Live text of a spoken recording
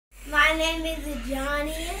My name is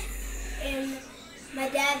Johnny, and my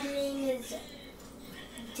dad's name is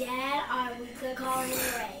Dad, or we could call him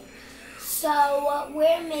Ray. So what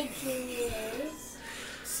we're making is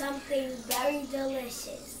something very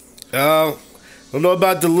delicious. I don't know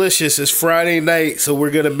about delicious. It's Friday night, so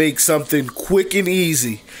we're going to make something quick and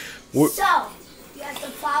easy. So, you have to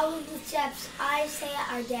follow the steps I say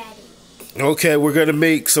our daddy. Okay, we're going to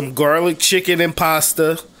make some garlic chicken and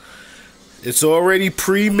pasta. It's already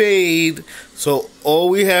pre-made, so all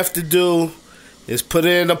we have to do is put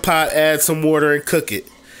it in a pot, add some water, and cook it.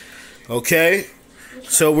 Okay?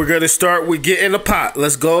 So we're going to start with getting a pot.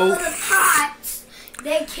 Let's go. So the pots,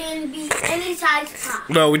 they can be any size pot.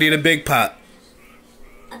 No, we need a big pot.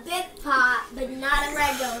 A big pot, but not a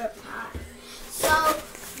regular pot. So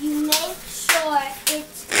you make sure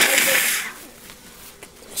it's a big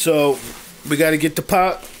pot. So we got to get the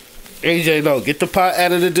pot. AJ, no, get the pot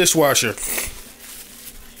out of the dishwasher. What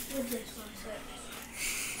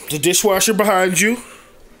dishwasher? The dishwasher behind you.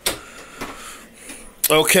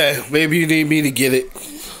 Okay, maybe you need me to get it.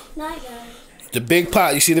 No, I got it. The big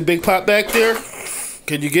pot. You see the big pot back there?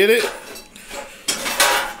 Can you get it?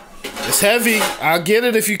 It's heavy. I'll get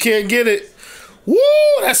it if you can't get it. Woo!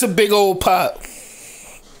 That's a big old pot.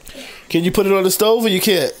 Can you put it on the stove or you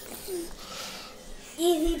can't?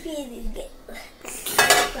 Easy peasy.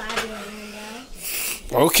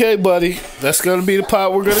 Okay, buddy. That's going to be the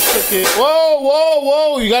pot we're going to cook in. Whoa, whoa,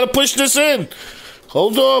 whoa. You got to push this in.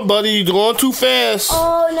 Hold on, buddy. You're going too fast.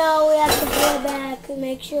 Oh, no. We have to pull it back and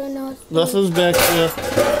make sure Nothing's back there.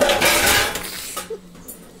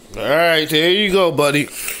 All right, there you go, buddy.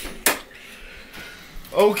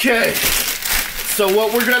 Okay. So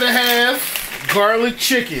what we're going to have, garlic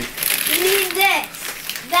chicken. We need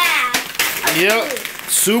this, that. Yep.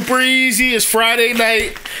 Super easy. It's Friday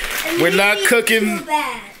night. We're not cooking. 2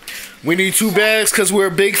 bags. We need 2 bags because we're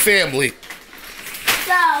a big family.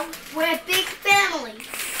 So, we're a big family.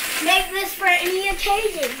 Make this for any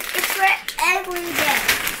occasion. It's for every day.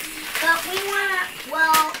 But we want to,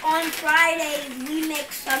 well, on Fridays, we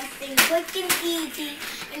make something quick and easy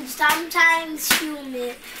and sometimes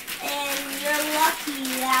humid. And you're lucky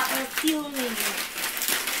that we're filming it.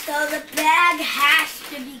 So the bag has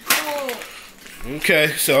to be cold.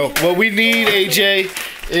 Okay, so what we need,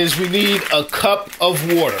 AJ, is we need a cup of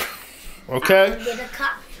water. Okay? Get a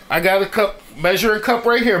cup. I got a cup, measuring cup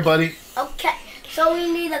right here, buddy. Okay, so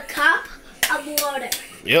we need a cup of water.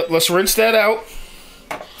 Yep, let's rinse that out.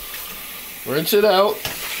 Rinse it out.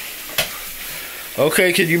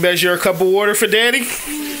 Okay, can you measure a cup of water for Daddy?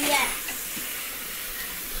 Yes.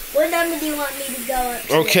 What number do you want me to go up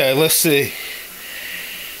to? Okay, let's see.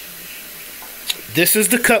 This is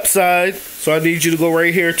the cup side, so I need you to go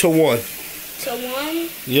right here to 1. To 1?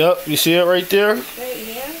 Yep, you see it right there? Right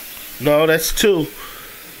here? No, that's 2.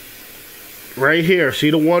 Right here. See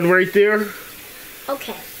the 1 right there?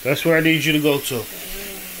 Okay. That's where I need you to go to.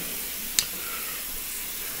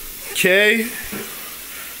 Okay.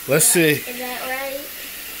 Let's see. Is that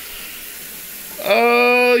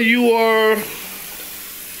right? You are...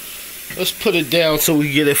 Let's put it down so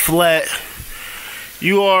we get it flat.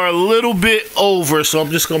 You are a little bit over, so I'm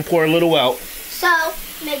just going to pour a little out. So,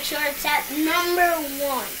 make sure it's at number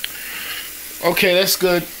 1. Okay, that's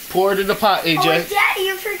good. Pour it in the pot, AJ. Oh, Daddy,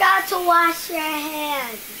 you forgot to wash your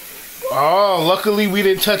hands. Oh, luckily we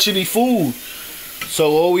didn't touch any food.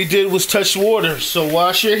 So all we did was touch water. So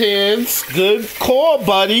wash your hands. Good call,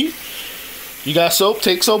 buddy. You got soap?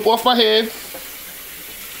 Take soap off my hand.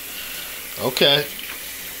 Okay.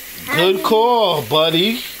 Good call,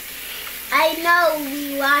 buddy. I know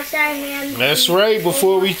we wash our hands. That's right.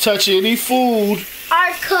 Before we touch any food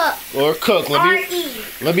or cook.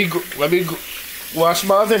 Let me wash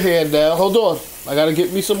my other hand now. Hold on. I gotta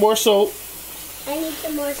get me some more soap. I need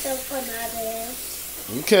some more soap for my other hand.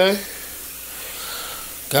 Okay.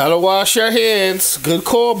 Gotta wash your hands. Good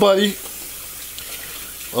call, buddy.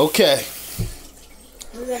 Okay.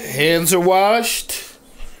 Hands are washed.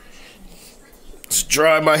 Let's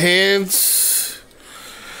dry my hands.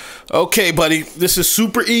 Okay, buddy. This is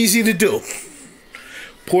super easy to do.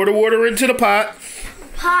 Pour the water into the pot.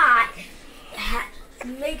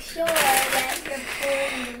 Make sure that you're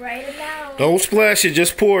pouring the right amount. Don't splash it.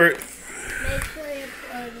 Just pour it. Make sure you're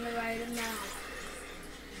pouring the right amount.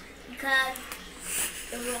 Because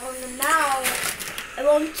the wrong amount, it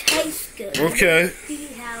won't taste good. Okay.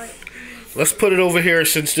 See how it Let's put it over here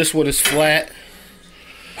since this one is flat.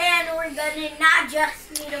 And we're going to not just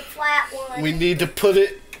need a flat one. We need to put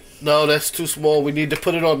it... No, that's too small. We need to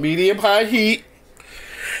put it on medium-high heat.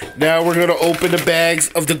 Now we're going to open the bags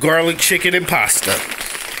of the garlic chicken and pasta.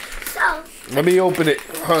 So, Let me open it.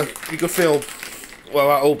 Huh, you can film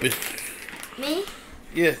while I open. Me?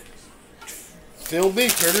 Yeah. Film me.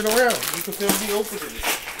 Turn it around. You can film me opening it.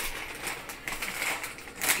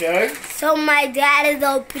 Okay. So my dad is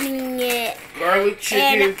opening it. Garlic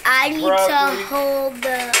chicken. And I need broccoli. to hold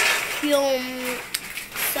the film.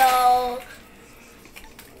 So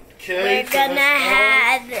Okay. we're gonna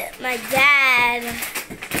have my dad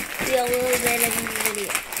do a little bit of the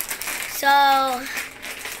video. So,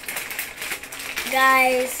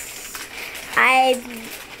 guys, I'm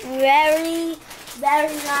very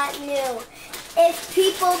not new. If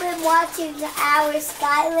people been watching our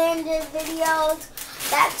Skylanders videos,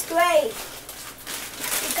 that's great.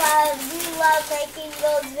 Because we love making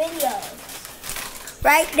those videos.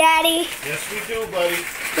 Right, Daddy? Yes, we do, buddy.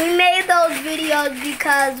 We made those videos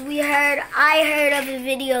because I heard of a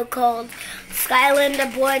video called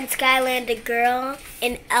Skylander Boy and Skylander Girl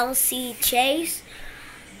in LC Chase.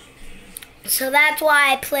 So that's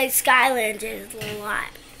why I play Skylanders a lot.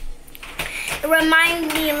 It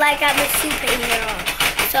reminds me like I'm a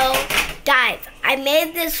superhero. So, guys, I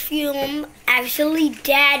made this film. Actually,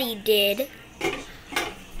 Daddy did.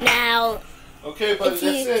 Now, Okay, buddy, if that's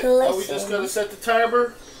you it. Are we listen. just going to set the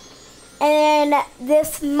timer? And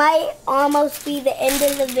this might almost be the end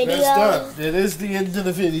of the video. That's done. It is the end of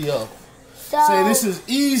the video. So, Say this is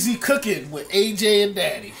easy cooking with AJ and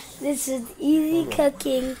Daddy. this is easy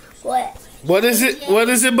cooking. What is it? What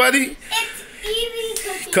is it, buddy? It's easy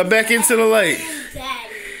cooking. Come back into the light. And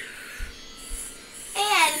Daddy.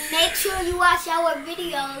 And make sure you watch our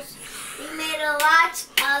videos. We made a lot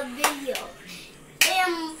of videos.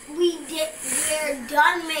 And we're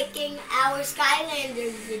done making our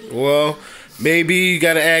Skylanders video. Well, maybe you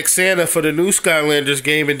got to ask Santa for the new Skylanders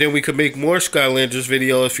game, and then we could make more Skylanders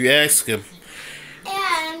video if you ask him.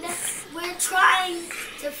 And we're trying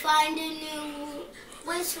to find a new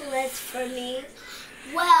wish list for me.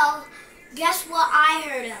 Well, guess what I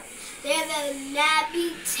heard of? There's a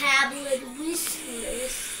Nappy tablet wish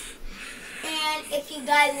list. And if you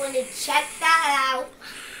guys want to check that out,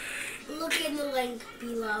 look in the link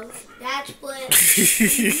below. That's what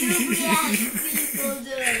enthusiastic people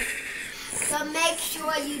do. So make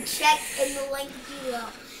sure you check in the link below.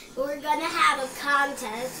 We're going to have a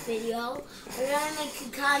contest video. We're going to make a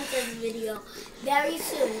contest video very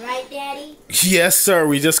soon, right, Daddy? Yes, sir.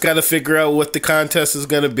 We just got to figure out what the contest is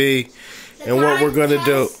going to be and what we're going to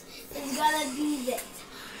do. It's going to be this.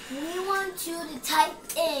 We want you to type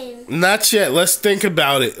in. Not yet. Let's think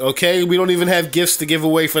about it, okay? We don't even have gifts to give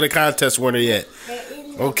away for the contest winner yet. There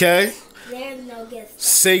is no Okay? There's no gift.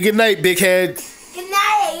 Say goodnight, big head. Good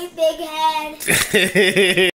night, big head.